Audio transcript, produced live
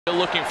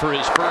Looking for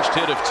his first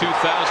hit of 2018.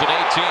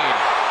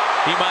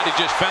 He might have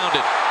just found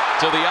it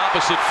to the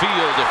opposite field.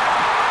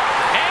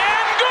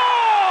 And gone!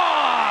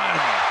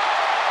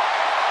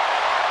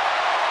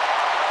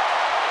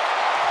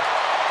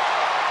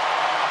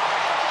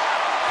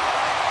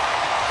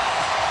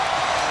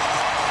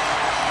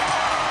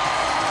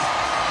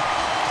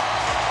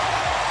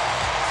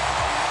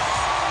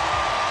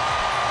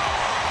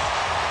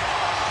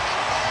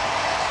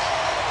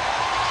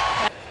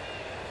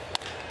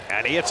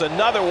 And he hits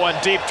another one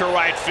deep to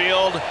right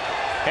field,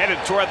 headed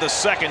toward the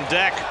second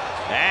deck,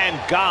 and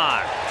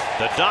gone.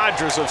 The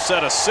Dodgers have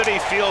set a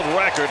Citi Field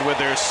record with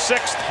their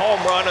 6th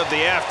home run of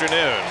the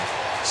afternoon.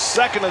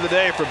 2nd of the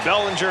day for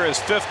Bellinger, his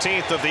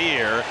 15th of the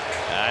year,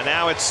 and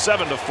now it's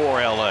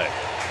 7-4 LA.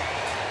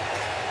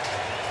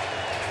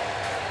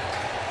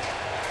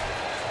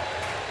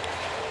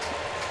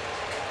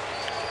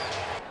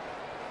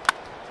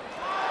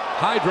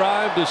 High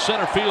drive to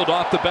center field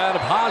off the bat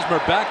of Hosmer.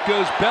 Back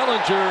goes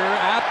Bellinger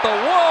at the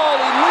wall.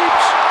 He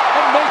leaps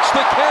and makes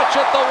the catch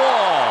at the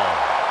wall.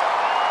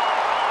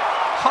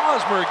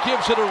 Hosmer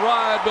gives it a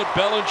ride, but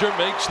Bellinger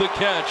makes the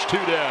catch. 2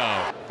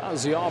 down. That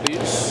was the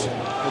obvious.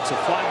 It's a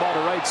fly ball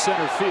to right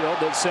center field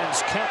that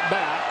sends Kemp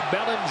back.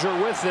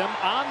 Bellinger with him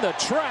on the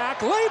track,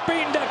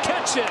 leaping to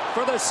catch it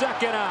for the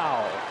 2nd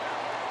out.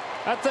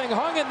 That thing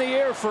hung in the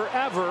air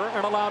forever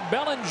and allowed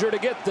Bellinger to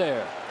get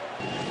there.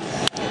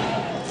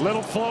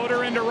 Little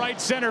floater into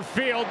right center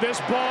field. This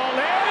ball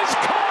is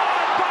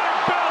caught by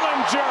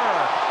Bellinger.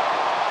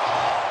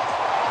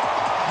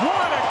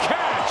 What a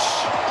catch.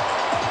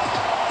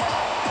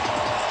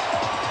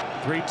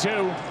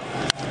 3-2.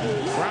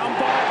 Ground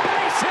ball,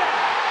 base hit.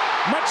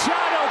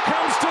 Machado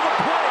comes to the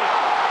plate.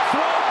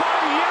 Throw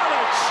by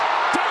Yelich.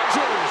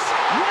 Dodgers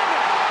win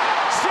it.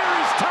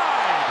 Series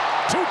tied.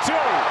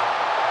 2-2.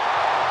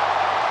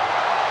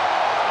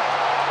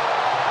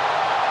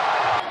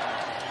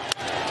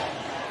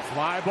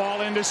 Fly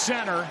ball into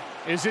center.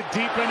 Is it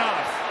deep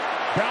enough?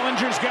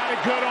 Bellinger's got a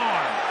good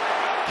arm.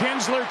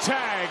 Kinsler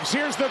tags.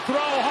 Here's the throw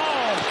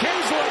home.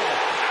 Kinsler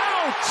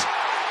out.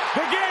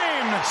 The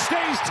game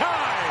stays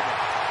tied.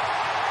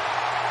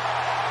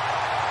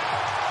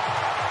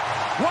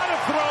 What a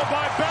throw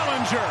by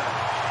Bellinger.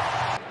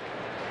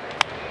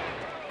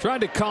 Trying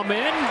to come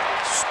in.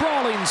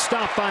 Sprawling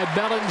stop by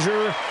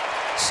Bellinger.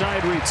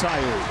 Side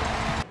retired.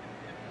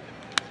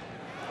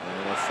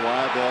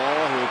 Fly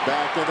ball hit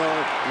back in the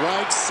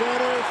right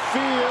center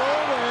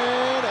field,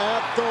 and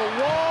at the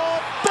wall,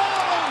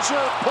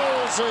 Bellinger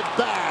pulls it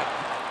back.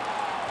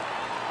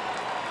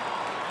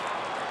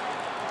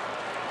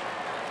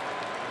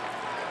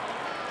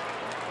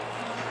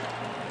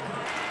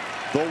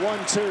 The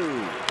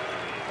 1-2.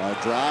 A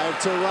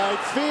drive to right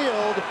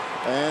field,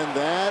 and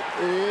that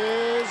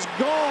is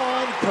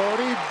gone.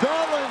 Cody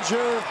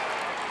Bellinger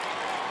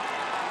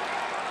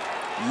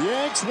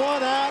yanks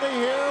one out of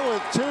here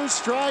with 2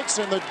 strikes,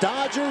 and the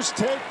Dodgers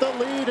take the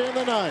lead in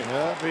the 9th.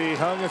 Yep, he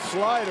hung a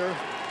slider.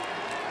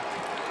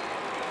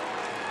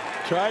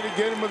 Tried to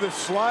get him with a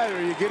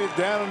slider. You get it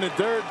down in the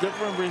dirt,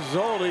 different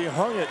result. He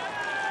hung it.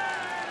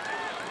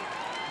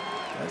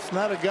 That's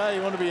not a guy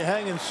you want to be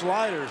hanging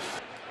sliders.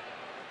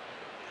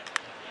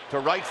 To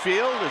right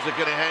field. Is it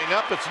going to hang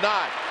up? It's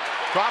not.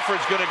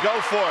 Crawford's going to go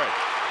for it.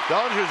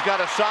 Bellinger's got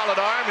a solid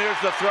arm.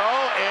 Here's the throw,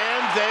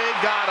 and they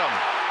got him.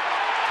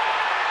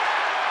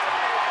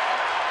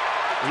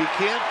 He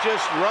can't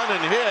just run and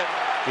hit.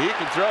 He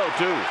can throw,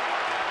 too.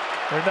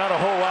 There's not a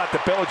whole lot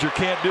that Bellinger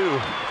can't do.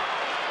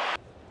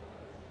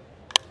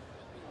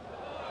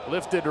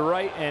 Lifted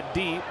right and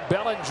deep.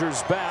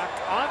 Bellinger's back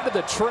onto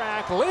the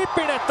track,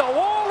 leaping at the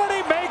wall, and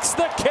he makes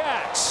the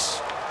catch.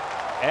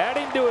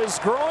 Adding to his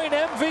growing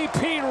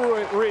MVP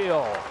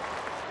reel.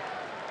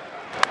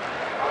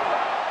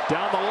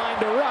 Down the line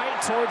to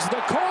right, towards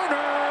the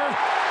corner.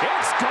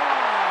 It's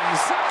gone.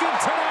 2nd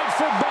tonight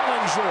for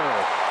Bellinger.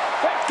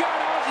 That got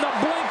out in the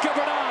blink of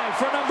an eye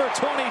for number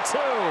 22.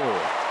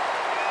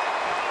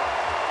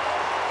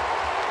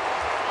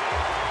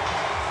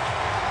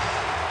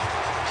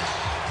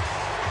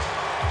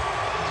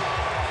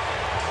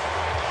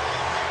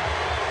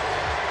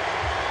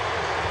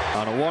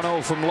 On a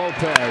 1-0 from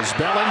Lopez,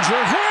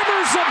 Bellinger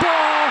hammers the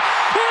ball.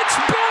 It's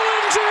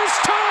Bellinger's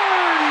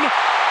turn.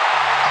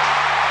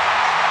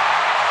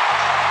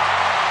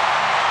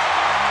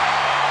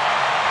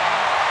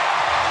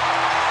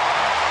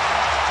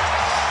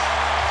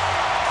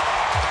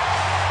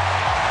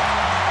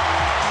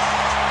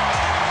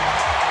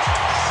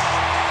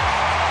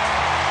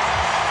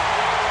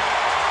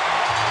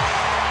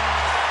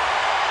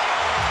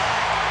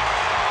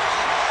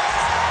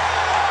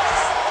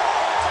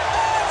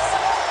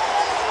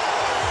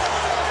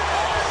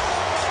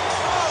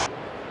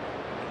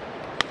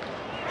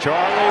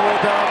 Charlie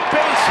with a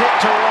base hit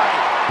to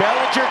right.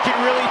 Bellinger can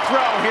really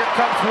throw. Here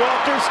comes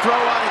Walters. Throw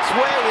on its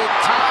way. In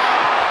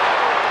time.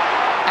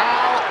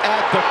 Out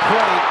at the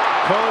plate.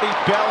 Cody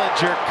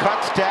Bellinger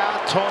cuts down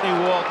Tony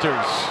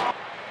Walters.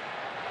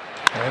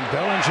 And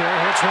Bellinger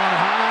hits one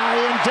high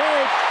and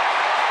deep.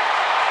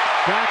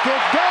 Back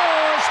it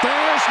goes.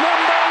 There's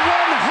number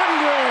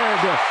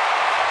 100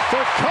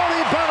 for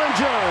Cody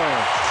Bellinger.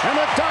 And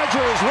the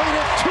Dodgers lead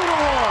it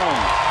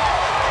 2-1.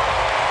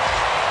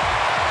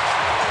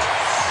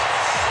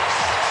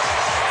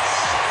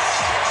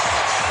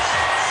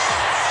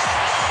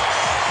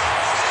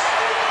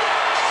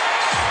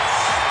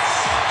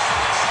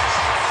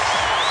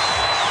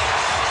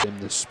 In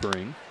the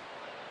spring.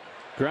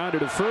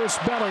 Grounded to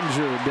first,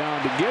 Bellinger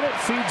down to get it,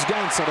 feeds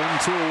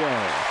Gonsolin 2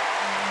 away.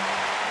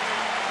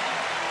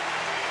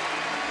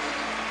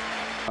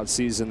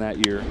 Season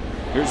that year.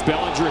 Here's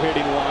Bellinger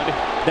hitting one.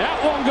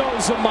 That one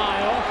goes a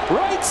mile.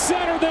 Right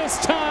center this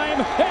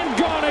time, and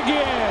gone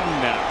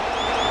again.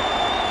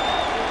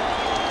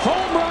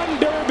 Home run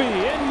derby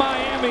in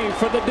Miami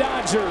for the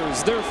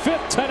Dodgers. Their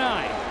 5th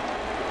tonight.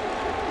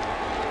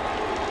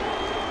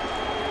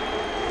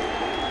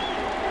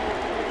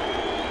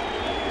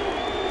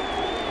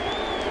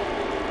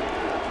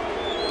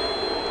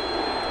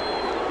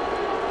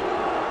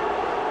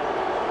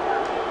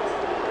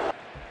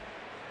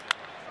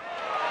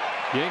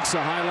 Yanks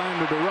a high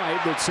liner to right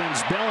that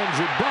sends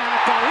Bellinger back.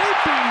 A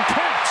leaping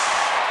catch.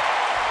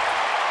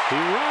 He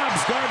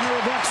robs Gardner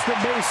of extra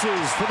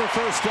bases for the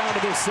first out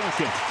of the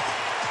second.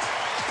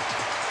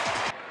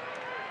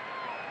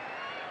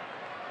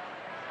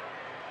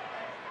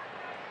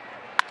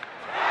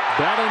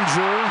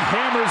 Bellinger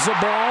hammers the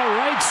ball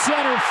right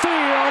center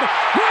field.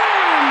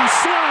 Grand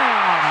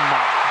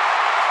slam.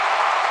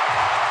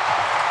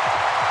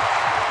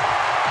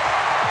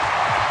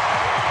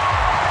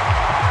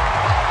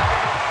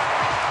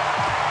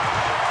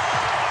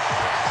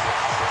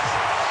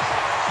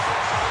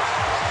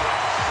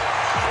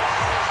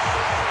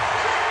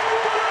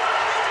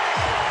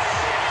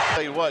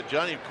 Tell you what,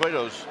 Johnny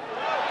Cueto's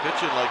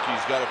pitching like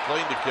he's got a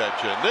plane to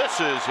catch, and this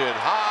is hit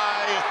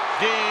high,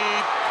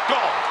 deep,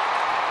 gone.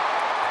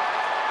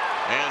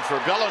 And for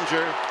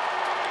Bellinger,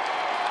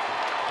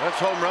 that's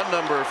home run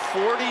number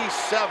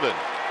 47.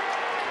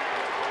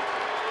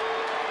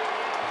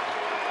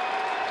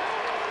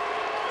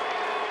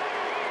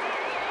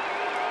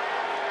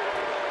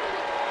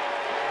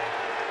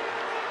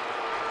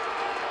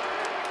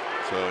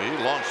 So he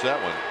launched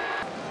that one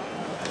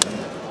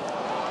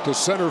to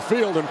center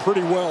field and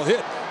pretty well hit.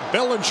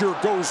 Bellinger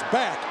goes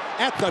back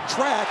at the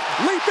track,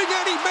 leaping,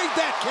 and he made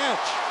that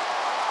catch.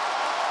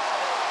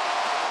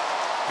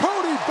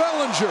 Cody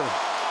Bellinger,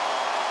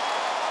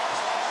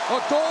 a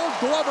Gold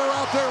Glover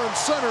out there in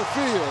center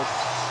field,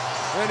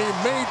 and he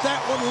made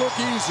that one look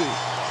easy.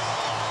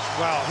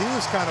 Wow, he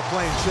was kind of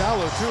playing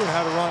shallow too and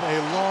had to run a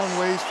long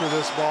ways for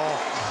this ball.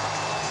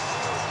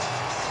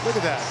 Look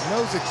at that,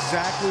 knows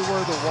exactly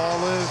where the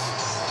wall is.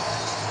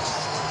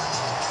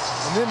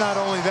 And then not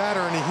only that,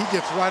 Ernie, he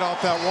gets right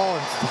off that wall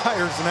and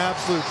fires an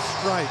absolute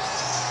strike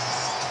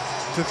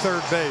to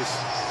third base.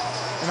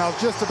 And I was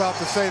just about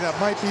to say that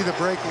might be the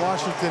break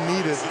Washington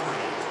needed.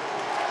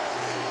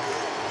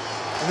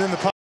 And then the